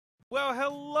Well,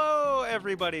 hello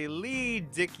everybody, Leigh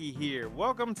Dickey here.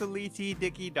 Welcome to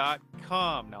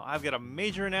LEIGH.com. Now, I've got a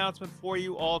major announcement for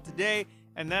you all today,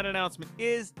 and that announcement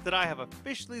is that I have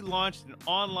officially launched an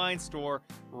online store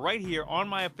right here on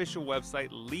my official website,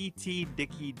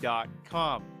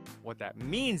 LEIGH.com. What that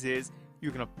means is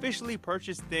you can officially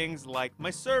purchase things like my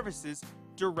services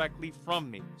directly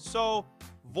from me. So,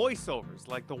 voiceovers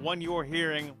like the one you're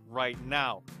hearing right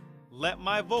now. Let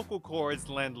my vocal cords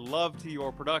lend love to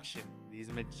your production. These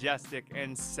majestic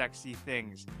and sexy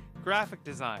things. Graphic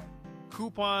design,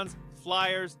 coupons,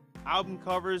 flyers, album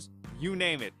covers, you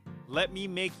name it. Let me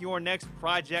make your next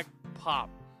project pop.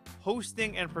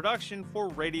 Hosting and production for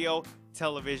radio,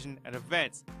 television, and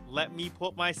events. Let me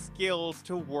put my skills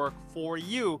to work for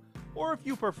you. Or if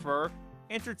you prefer,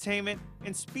 entertainment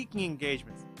and speaking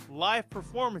engagements, live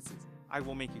performances. I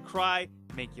will make you cry,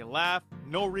 make you laugh,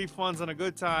 no refunds on a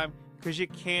good time, because you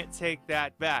can't take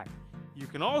that back. You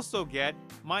can also get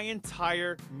my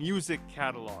entire music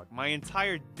catalog. My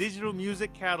entire digital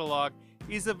music catalog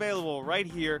is available right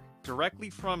here directly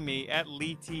from me at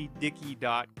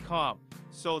LEIGH.com.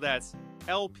 So that's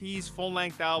LPs,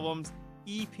 full-length albums,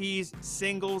 EPs,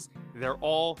 singles, they're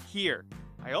all here.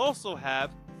 I also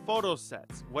have photo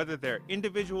sets, whether they're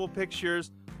individual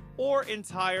pictures or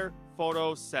entire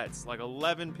photo sets, like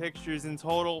 11 pictures in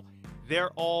total.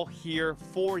 They're all here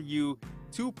for you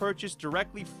to purchase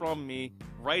directly from me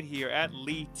right here at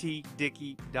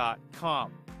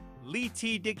LEIGH.com.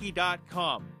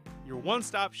 LEIGH.com, your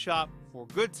one-stop shop for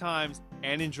good times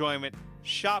and enjoyment.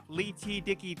 Shop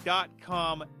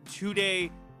LEIGH.com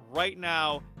today, right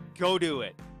now. Go do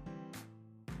it.